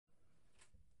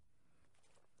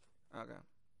Okay.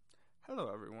 Hello,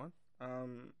 everyone.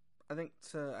 Um, I think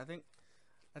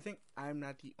I'm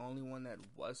not the only one that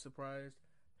was surprised.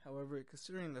 However,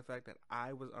 considering the fact that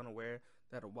I was unaware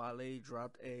that Wale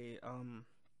dropped a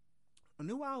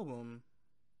new album,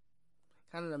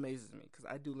 kind of amazes me because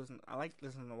I do listen. I like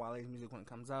listening to Wale's music when it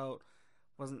comes out.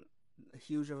 Wasn't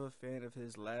huge of a fan of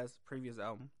his last previous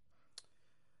album,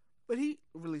 but he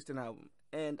released an album,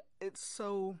 and it's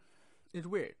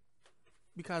weird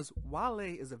because Wale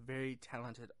is a very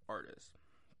talented artist.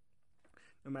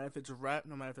 No matter if it's rap,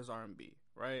 no matter if it's R&B,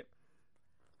 right?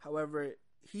 However,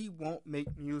 he won't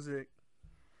make music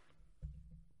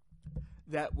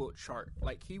that will chart.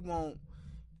 Like he won't.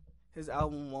 His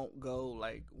album won't go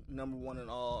like number one in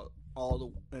all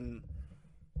the and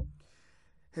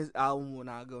his album will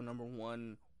not go number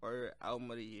one or album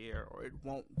of the year, or it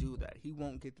won't do that. He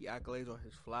won't get the accolades or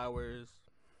his flowers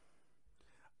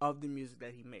of the music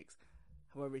that he makes.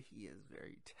 However, he is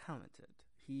very talented.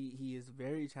 He is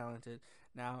very talented.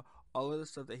 Now, all of the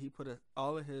stuff that he put,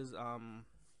 all of his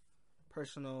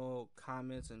personal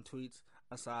comments and tweets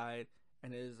aside,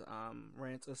 and his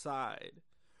rants aside,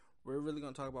 we're really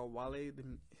gonna talk about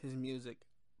his music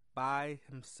by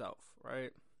himself,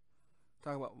 right?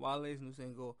 Talk about Wale's new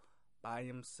single by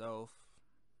himself.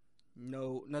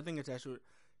 No, nothing attached to it,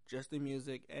 just the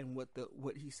music and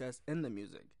what he says in the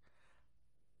music.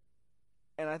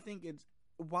 And I think it's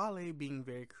Wale being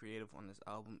very creative on this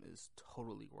album is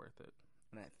totally worth it.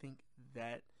 And I think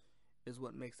that is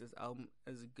what makes this album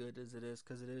as good as it is,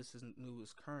 because it is his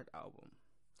newest current album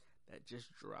that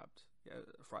just dropped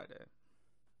Friday.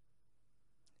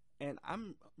 And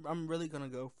I'm really gonna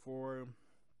go for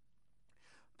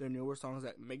the newer songs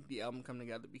that make the album come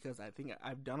together, because I think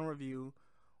I've done a review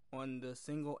on the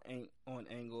single on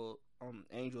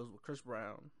Angels with Chris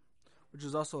Brown, which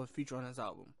is also a feature on his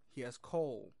album. He has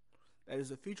Cole, that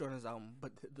is a feature on his album,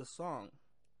 but the song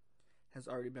has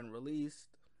already been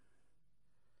released.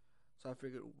 So I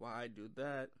figured, why do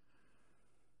that?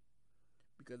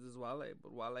 Because it's Wale,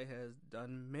 but Wale has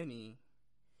done many.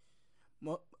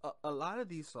 A lot of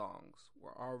these songs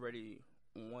were already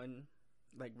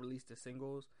released as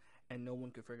singles, and no one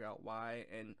could figure out why.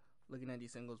 And looking at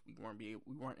these singles, we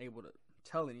weren't able to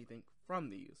tell anything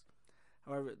from these.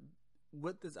 However,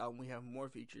 with this album, we have more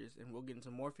features, and we'll get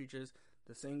into more features.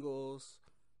 The singles,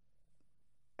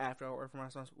 after I work for my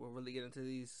songs, we'll really get into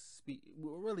these.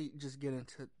 We'll really just get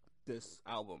into this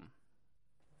album.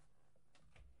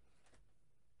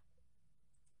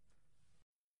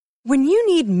 When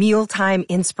you need mealtime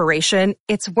inspiration,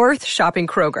 it's worth shopping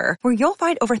Kroger, where you'll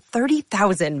find over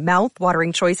 30,000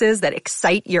 mouth-watering choices that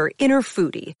excite your inner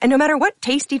foodie. And no matter what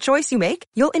tasty choice you make,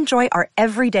 you'll enjoy our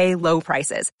everyday low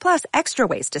prices, plus extra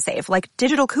ways to save, like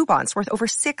digital coupons worth over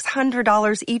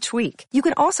 $600 each week. You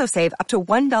can also save up to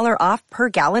 $1 off per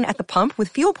gallon at the pump with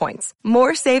fuel points.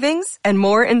 More savings and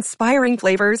more inspiring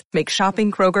flavors make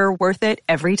shopping Kroger worth it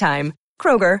every time.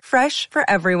 Kroger, fresh for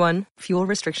everyone. Fuel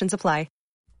restrictions apply.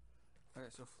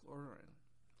 Alright, so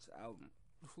Florin's album.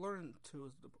 Florin 2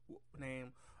 is the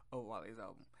name of Wale's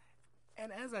album.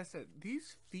 And as I said,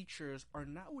 these features are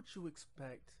not what you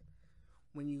expect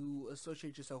when you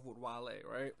associate yourself with Wale,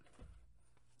 right?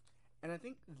 And I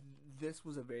think this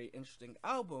was a very interesting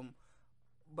album,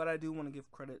 but I do want to give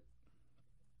credit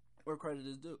where credit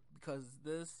is due, because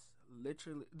this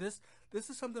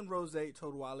is something Rose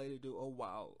told Wale to do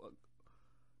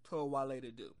told Wale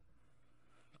to do.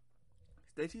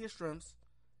 Stay to your strengths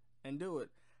and do it.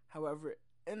 However,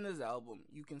 in this album,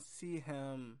 you can see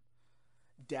him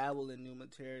dabble in new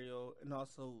material and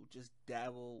also just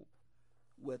dabble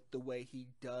with the way he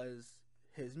does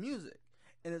his music.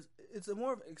 And it's a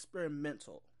more of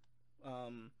experimental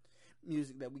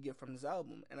music that we get from this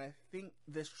album. And I think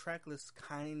this track list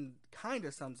kind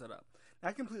of sums it up.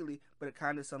 Not completely, but it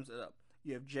kind of sums it up.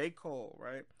 You have J. Cole,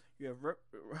 right? You have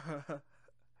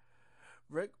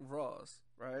Rick Ross,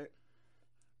 right?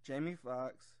 Jamie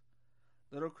Foxx,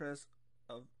 Little Chris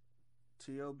of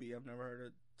T.O.B. I've never heard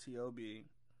of T.O.B.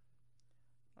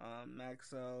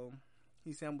 Maxo.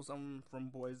 He sampled something from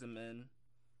Boys and Men.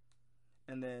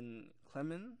 And then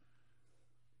Clemens.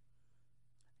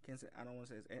 I don't want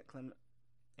to say it's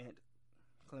Aunt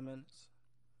Clemens.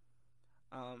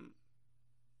 And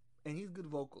he's good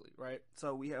vocally, right?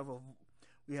 So we have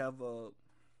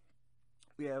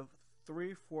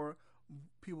 3-4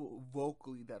 people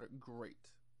vocally that are great.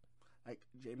 Like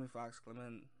Jamie Foxx,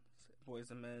 Clemens,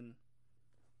 Boys and Men.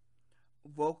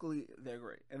 Vocally, they're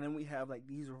great. And then we have like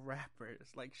these rappers,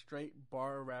 like straight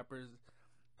bar rappers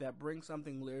that bring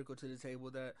something lyrical to the table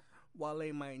that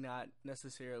Wale might not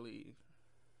necessarily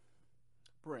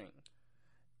bring.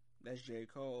 That's J.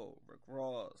 Cole, Rick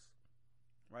Ross,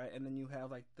 right? And then you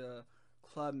have like the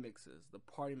club mixes, the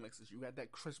party mixes. You got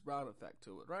that Chris Brown effect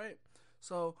to it, right?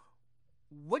 So,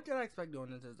 what did I expect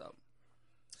going into this album?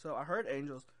 So I heard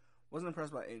Angels, wasn't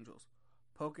impressed by Angels.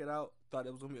 Poke It Out, thought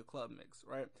it was gonna be a club mix,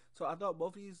 right? So I thought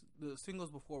both of the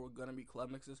singles before were gonna be club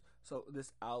mixes. So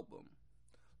this album,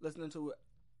 listening to it,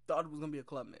 thought it was gonna be a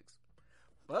club mix,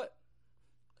 but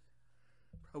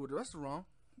probably with the rest of wrong.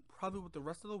 Probably with the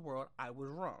rest of the world, I was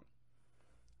wrong,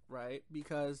 right?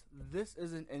 Because this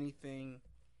isn't anything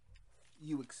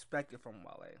you expected from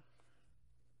Wale.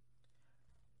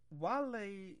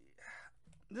 Wale,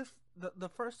 the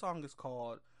first song is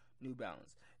called New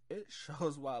Balance. It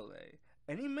shows Wale,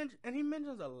 and he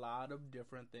mentions a lot of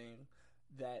different things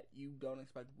that you don't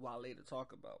expect Wale to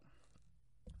talk about.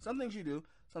 Some things you do,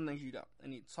 some things you don't,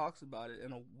 and he talks about it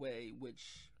in a way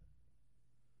which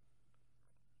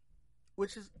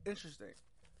is interesting.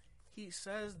 He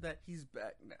says that he's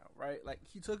back now, right? Like,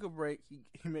 he took a break, he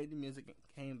made the music and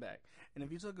came back. And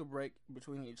if you took a break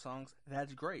between each songs,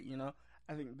 that's great, you know?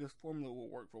 I think this formula will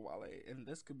work for Wale, and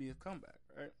this could be his comeback,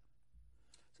 right?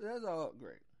 So that's all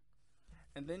great.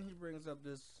 And then he brings up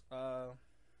this Rashad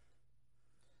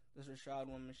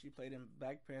woman. She played in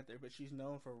Black Panther, but she's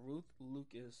known for Ruth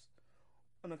Lucas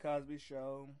on The Cosby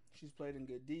Show. She's played in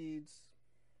Good Deeds.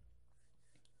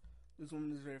 This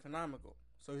woman is very phenomenal.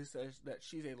 So he says that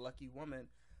she's a lucky woman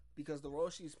because the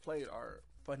roles she's played are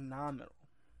phenomenal.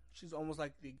 She's almost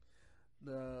like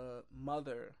the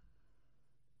mother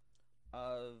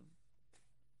of.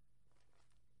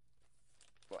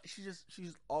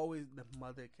 She's always the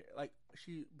mother. Like,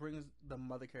 she brings the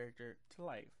mother character to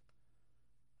life.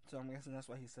 So I'm guessing that's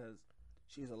why he says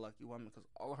she's a lucky woman, because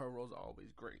all of her roles are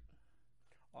always great.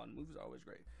 All the movies are always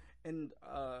great. And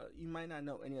you might not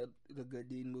know any of the Good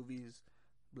Deed movies.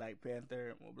 Black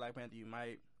Panther you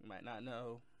might not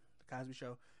know. The Cosby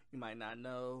Show, you might not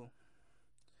know.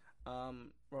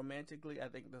 Romantically, I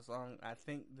think the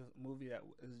movie that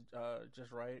is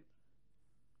Just Right,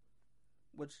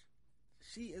 which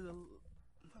she is a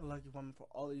lucky woman for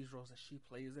all these roles that she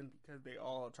plays in, because they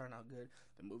all turn out good.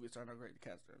 The movies turn out great. The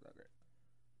cast turns out great.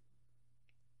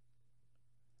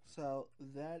 So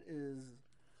that is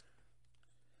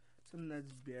something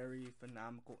that's very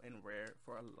phenomenal and rare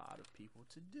for a lot of people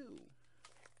to do.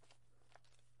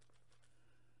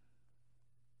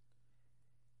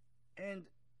 And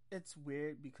it's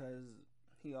weird because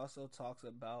he also talks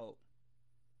about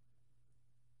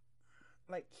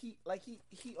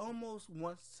he almost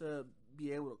wants to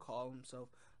be able to call himself,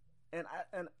 and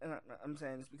I'm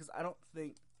saying this because I don't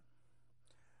think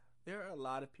there are a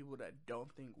lot of people that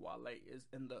don't think Wale is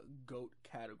in the GOAT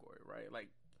category, right? Like,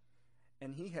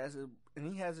 and he has a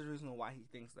reason why he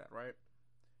thinks that, right?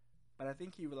 But I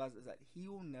think he realizes that he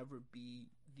will never be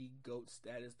the GOAT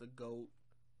status, the GOAT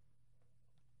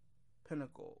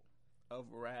pinnacle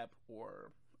of rap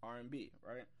or R&B,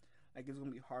 right? Like, it's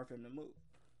gonna be hard for him to move.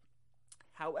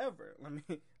 However, let me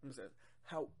say this.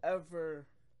 However,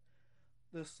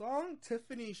 the song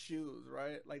Tiffany Shoes,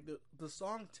 right? Like, the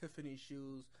song Tiffany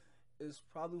Shoes is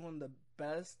probably one of the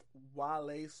best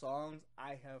Wale songs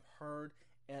I have heard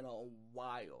in a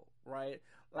while, right?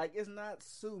 Like, it's not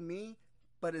Sue Me,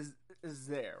 but it's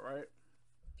there, right?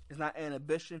 It's not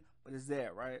Ambition, but it's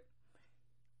there, right?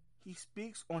 He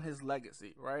speaks on his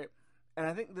legacy, right? And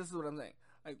I think this is what I'm saying.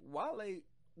 Like, Wale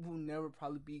will never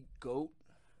probably be GOAT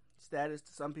status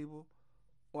to some people,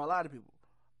 or a lot of people.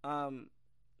 I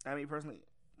mean, personally,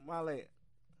 Wale,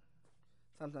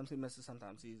 sometimes he misses,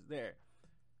 sometimes he's there.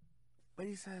 But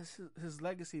he says his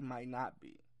legacy might not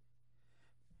be.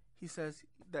 He says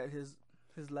that his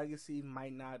legacy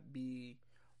might not be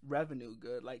revenue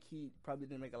good. Like, he probably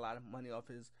didn't make a lot of money off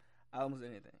his albums or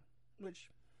anything, which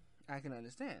I can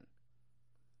understand.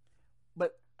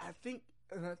 But I think,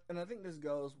 and I think this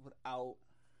goes without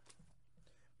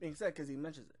being said because he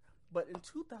mentions it. But in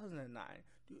 2009,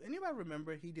 do anybody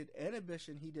remember he did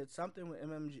Ambition? He did something with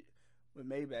MMG, with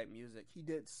Maybach Music. He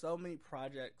did so many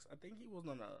projects. I think he was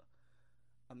on a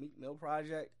Meek Mill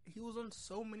project. He was on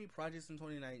so many projects in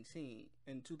 2019,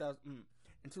 in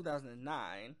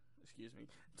 2009, excuse me,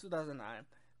 2009,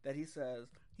 that he says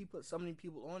he put so many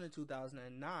people on in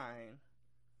 2009,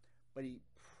 but he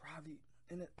probably,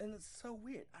 and it's so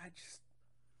weird.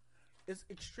 It's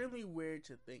extremely weird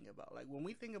to think about. Like, when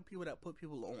we think of people that put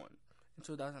people on in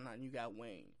 2009, you got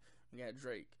Wayne, you got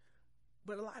Drake,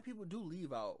 but a lot of people do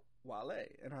leave out Wale,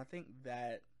 and I think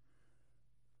that's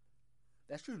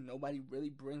true. Nobody really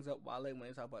brings up Wale when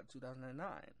they talk about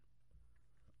 2009.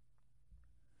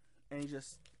 And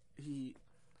he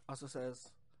also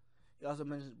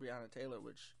mentions Breonna Taylor,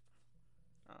 which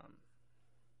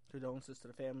condolences to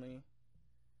the family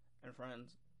and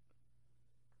friends.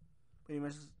 But he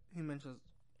mentions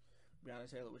Breonna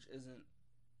Taylor,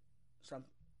 some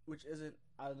which isn't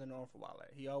out of the norm for Wale.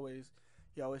 He always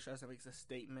tries to make a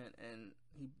statement, and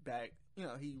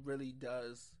he really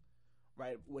does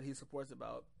write what he supports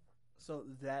about. So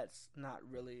that's not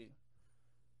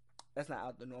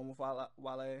out the normal for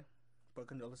Wale, but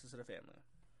condolences to the family.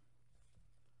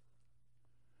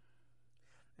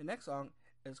 The next song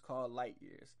is called Light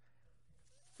Years,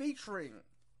 featuring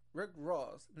Rick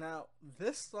Ross. Now,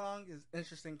 this song is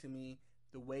interesting to me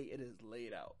the way it is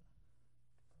laid out.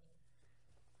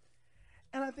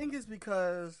 And I think it's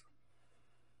because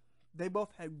they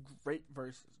both have great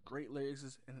verses, great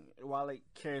lyrics, and Wale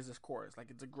carries this chorus.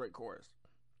 Like, it's a great chorus.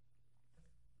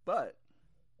 But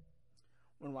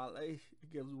when Wale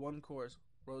gives one chorus,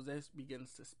 Rose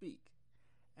begins to speak.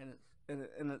 And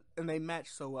they match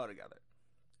so well together.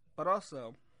 But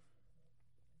also,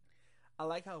 I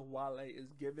like how Wale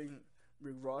is giving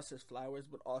Rick Ross his flowers,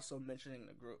 but also mentioning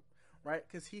the group, right?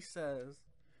 Because he says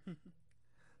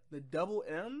the Double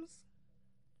M's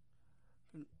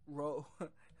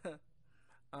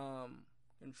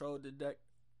controlled the deck,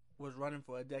 was running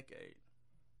for a decade.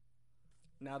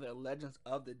 Now they're legends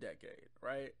of the decade,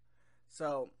 right?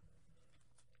 So,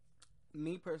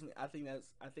 me personally, I think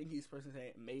he's personally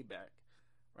saying Maybach,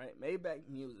 right? Maybach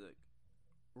Music,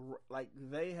 like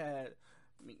they had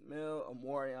Meek Mill,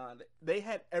 Omarion, they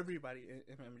had everybody in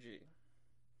MMG.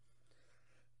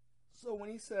 So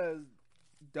when he says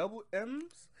double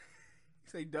M's, he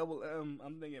say double M,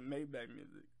 I'm thinking Maybach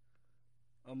Music,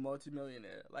 a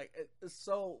multimillionaire. Like, it's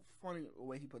so funny the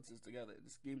way he puts this together,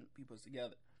 the scheme he puts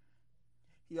together.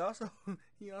 He also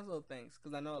thinks,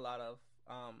 because I know a lot of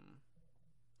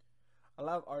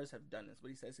artists have done this, but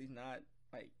he says he's not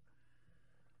like.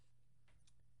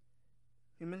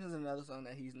 He mentions in another song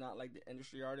that he's not like the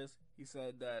industry artist. He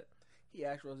said that he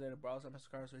asked Rose to borrow some of his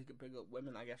car so he could pick up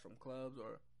women, I guess, from clubs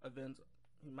or events.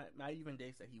 He might even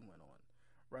dates that he went on,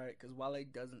 right? Because Wale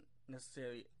doesn't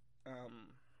necessarily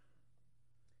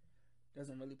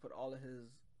doesn't really put all of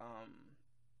his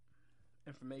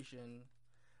information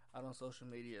out on social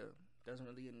media. Doesn't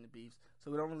really get into beefs,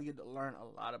 so we don't really get to learn a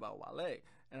lot about Wale.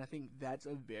 And I think that's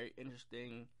a very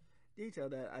interesting detail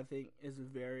that I think is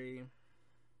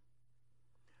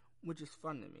which is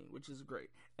fun to me, which is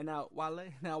great. And now Wale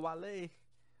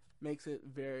makes it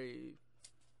very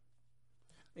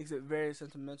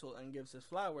sentimental and gives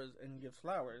flowers.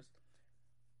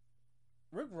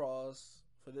 Rick Ross,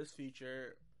 for this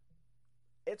feature,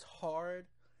 it's hard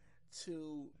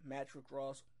to match Rick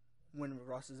Ross when Rick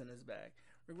Ross is in his bag.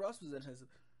 Rick Ross was in his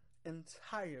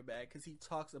entire bag because he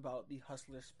talks about the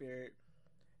hustler spirit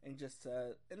and I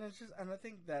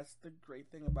think that's the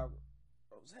great thing about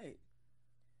Rose.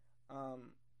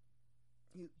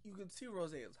 You can see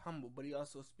Rose is humble, but he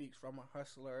also speaks from a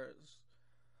hustler's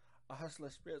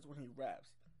spirit when he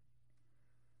raps.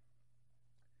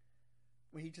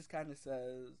 Where he just kind of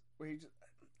says,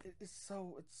 it's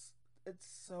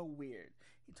so weird.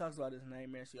 He talks about his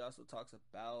nightmares. He also talks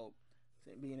about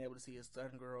being able to see his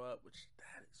son grow up, which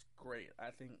that is great.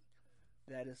 I think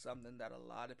that is something that a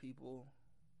lot of people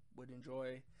would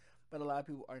enjoy, but a lot of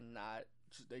people are not.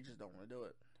 They just don't want to do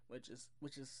it, which is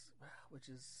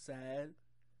sad.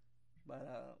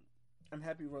 But I'm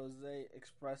happy Rose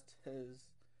expressed his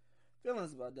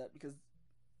feelings about that, because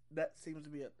that seems to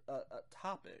be a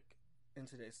topic in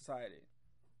today's society.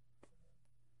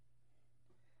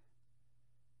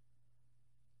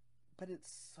 But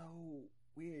it's so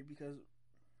weird because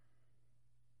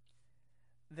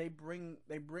they bring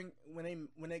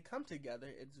when they come together,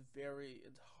 it's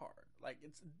hard. Like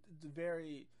it's a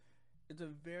very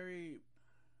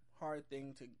hard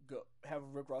thing to go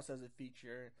have Rick Ross as a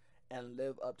feature and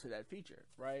live up to that feature,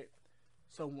 right?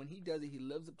 So when he does it, he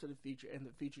lives up to the feature, and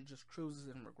the feature just cruises,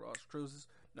 and Rick Ross cruises,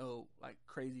 no like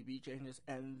crazy beat changes,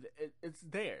 and it's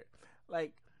there.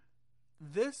 Like,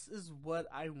 this is what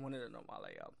I wanted in a Wale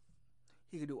album.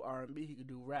 He could do R&B, he could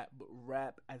do rap, but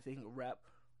I think rap,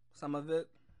 some of it,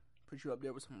 put you up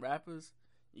there with some rappers,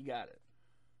 you got it.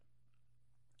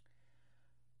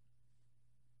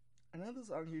 Another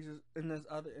song, he's just in this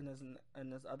other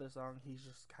song, he's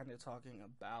just kind of talking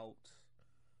about.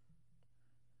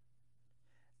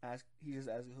 He just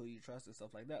asking who you trust and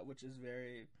stuff like that, which is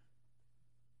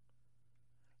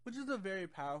a very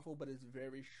powerful, but it's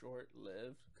very short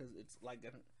lived, because it's like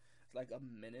a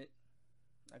minute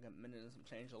and some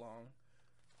change along,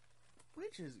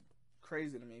 which is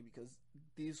crazy to me because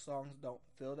these songs don't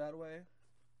feel that way.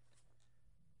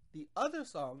 The other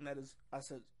song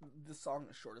this song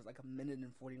is short. It's like a minute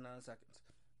and 49 seconds.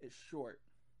 It's short,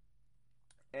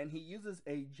 and he uses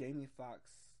a Jamie Foxx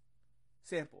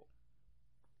sample,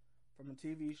 from a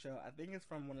TV show. I think it's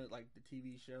from one of like the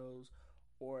TV shows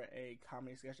or a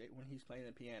comedy sketch when he's playing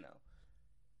the piano.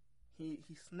 He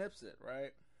snips it,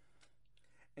 right,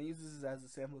 and uses it as a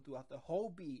sample throughout the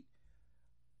whole beat.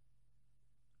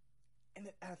 And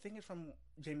I think it's from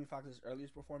Jamie Foxx's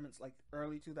earliest performance, like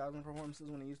early 2000 performances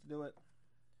when he used to do it.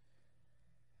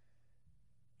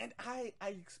 And I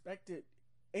expected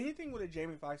anything with a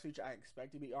Jamie Foxx feature, I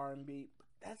expect to be R&B, but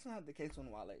that's not the case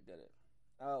when Wale did it.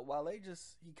 Wale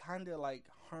he kind of like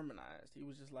harmonized. He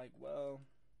was just like, well,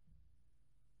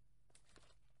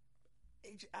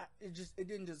 it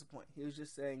didn't disappoint. He was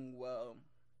just saying, well,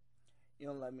 you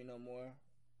don't let me no more.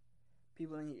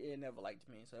 People in your ear never liked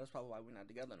me, so that's probably why we're not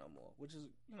together no more. Which is,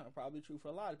 probably true for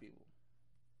a lot of people.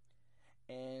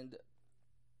 And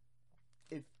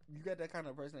if you got that kind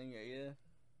of person in your ear,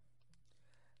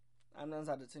 I'm not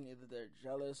out of 10 either they're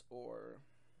jealous or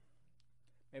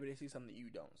maybe they see something that you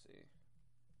don't see.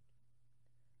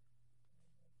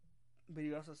 But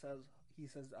he also says,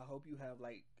 I hope you have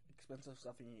like expensive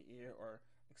stuff in your ear or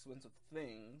expensive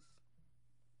things.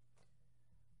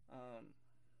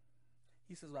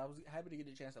 He says, well, I was happy to get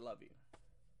the chance to love you.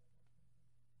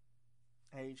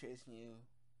 I hate chasing you,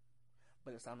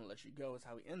 but it's time to let you go. Is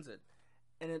how he ends it.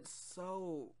 And it's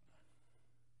so,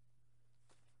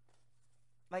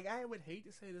 like, I would hate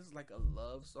to say this is like a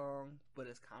love song, but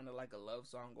it's kind of like a love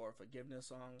song or a forgiveness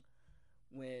song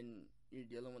when you're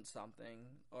dealing with something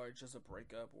or just a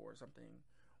breakup or something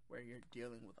where you're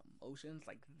dealing with emotions.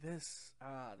 Like this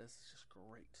is just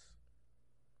great.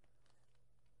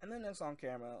 And then next on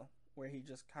Caramel, where he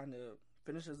just kind of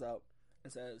finishes up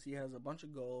and says he has a bunch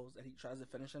of goals that he tries to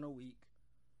finish in a week.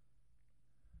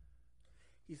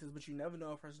 He says, but you never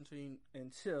know a person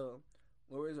until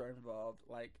lawyers are involved.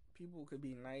 Like, people could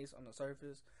be nice on the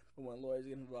surface, but when lawyers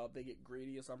get involved, they get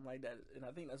greedy or something like that. And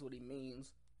I think that's what he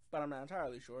means, but I'm not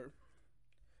entirely sure.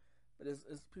 But it's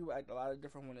people act a lot of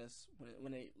different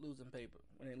when they losing paper,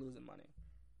 when they losing money.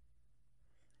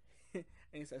 And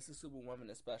he says the Superwoman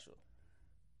is special,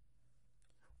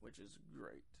 which is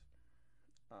great.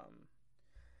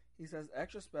 He says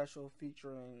extra special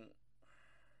featuring.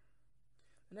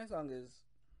 The next song is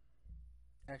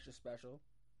extra special,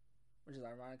 which is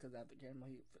ironic because after Caramel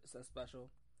he says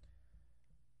special.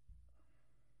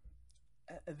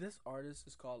 This artist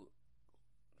is called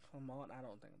Clement. I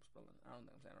don't think I'm saying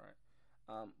it right.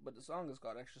 But the song is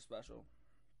called Extra Special.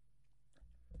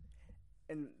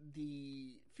 And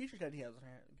the feature that he has on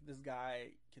here, this guy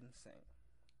can sing.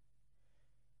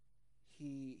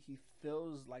 He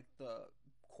fills like the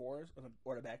chorus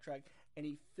or the backtrack, and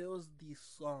he fills the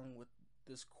song with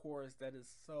this chorus that is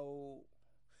so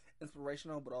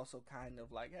inspirational, but also kind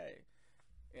of like, hey,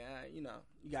 yeah, you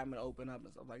got me to open up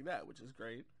and stuff like that, which is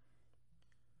great.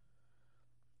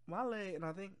 Wale, and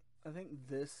I think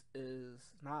this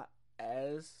is not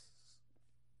as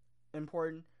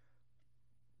important,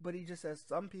 but he just says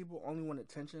some people only want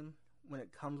attention when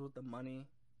it comes with the money.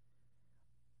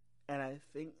 And I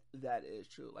think that is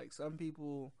true. Like, some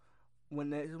people,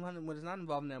 when it's not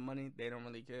involving their money, they don't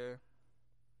really care.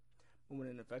 But when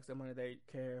it affects their money, they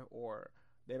care, or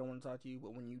they don't want to talk to you.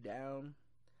 But when you down,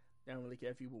 they don't really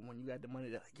care for you. But when you got the money,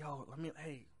 they're like, yo,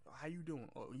 hey, how you doing?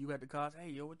 Or you got the cars, hey,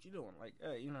 yo, what you doing? Like,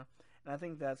 hey, And I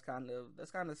think that's kind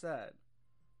of sad.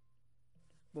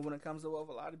 But when it comes to wealth,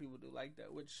 a lot of people do like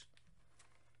that, which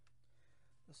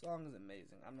the song is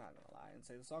amazing. I'm not gonna lie and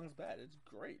say the song's bad. It's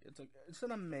great. It's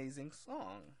an amazing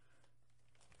song.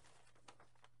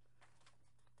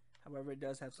 However, it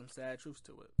does have some sad truths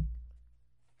to it.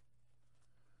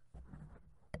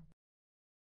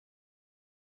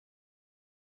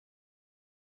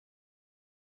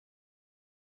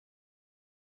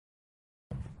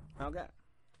 Okay.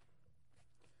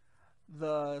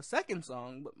 The second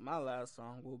song, but my last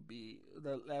song will be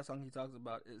the last song he talks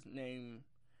about is Name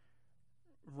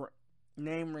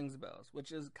Rings Bells,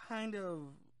 which is kind of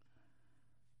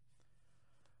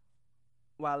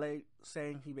Wale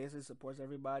saying he basically supports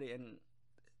everybody, and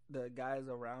the guys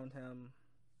around him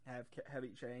have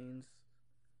heavy chains.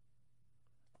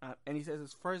 And he says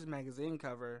his first magazine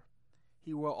cover,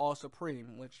 he wore all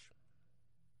Supreme, which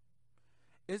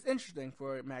is interesting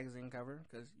for a magazine cover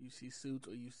because you see Suits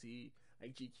or you see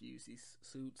like GQ, you see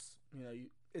Suits.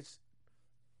 It's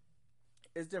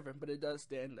different, but it does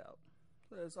stand out.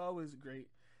 So it's always great.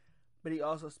 But he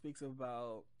also speaks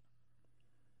about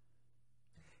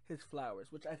his flowers,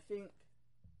 which I think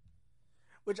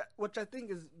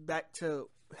is back to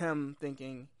him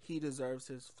thinking he deserves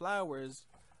his flowers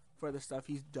for the stuff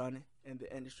he's done in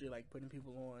the industry, like putting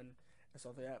people on and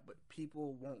stuff like that. But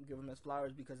people won't give him his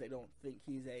flowers because they don't think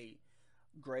he's a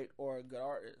great or a good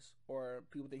artist, or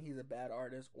people think he's a bad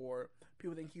artist, or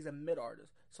people think he's a mid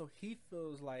artist. So he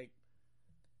feels like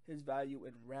his value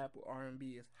in rap or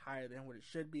R&B is higher than what it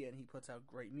should be, and he puts out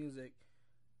great music.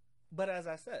 But as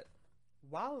I said,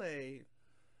 Wale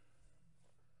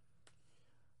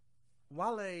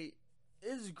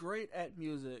is great at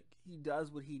music. He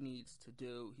does what he needs to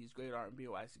do. He's great R&B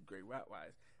wise. He's great rap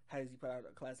wise. Has he put out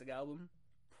a classic album?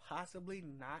 Possibly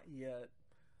not yet.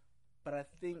 But I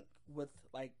think with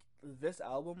like this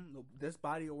album, this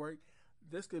body of work,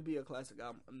 this could be a classic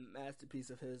album, a masterpiece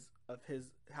of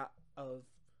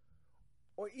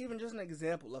or even just an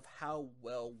example of how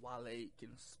well Wale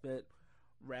can spit,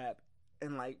 rap,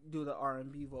 and like do the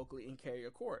R&B vocally and carry a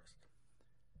chorus.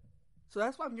 So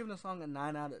that's why I'm giving the song a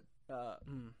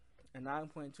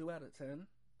 9.2 out of 10.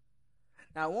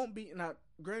 Now it won't be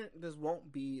granted, this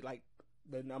won't be like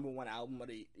the number one album of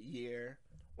the year,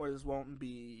 or this won't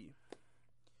be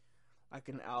like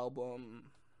an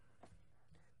album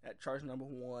that charts number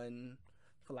one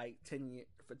for like 10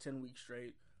 weeks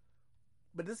straight.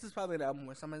 But this is probably an album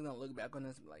where somebody's gonna look back on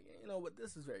this and be like, you know what,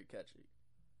 this is very catchy.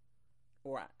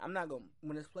 Or I'm not gonna,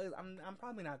 when this plays, I'm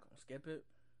probably not gonna skip it.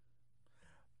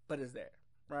 But it's there,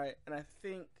 right? And I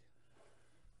think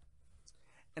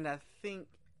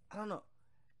I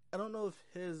don't know if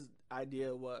his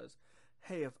idea was,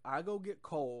 hey, if I go get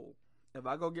Cole, if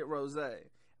I go get Rose,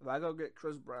 if I go get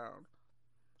Chris Brown,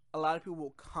 a lot of people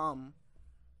will come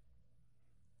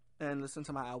and listen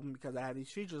to my album because I have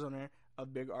these features on there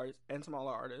of big artists and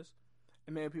smaller artists,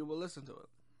 and many people will listen to it.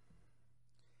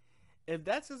 If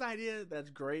that's his idea, that's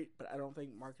great, but I don't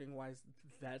think marketing-wise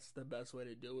that's the best way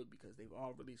to do it because they've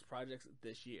all released projects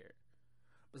this year.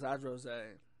 Besides Rose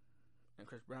and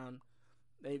Chris Brown,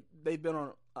 they've been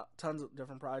on tons of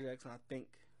different projects, and I think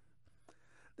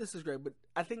this is great. But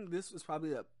I think this was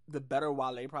probably the better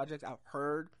Wale project I've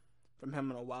heard from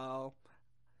him in a while.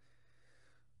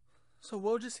 So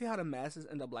we'll just see how the masses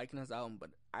end up liking this album,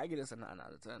 but I get this a 9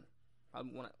 out of 10.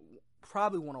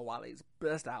 Probably one of Wale's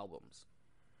best albums.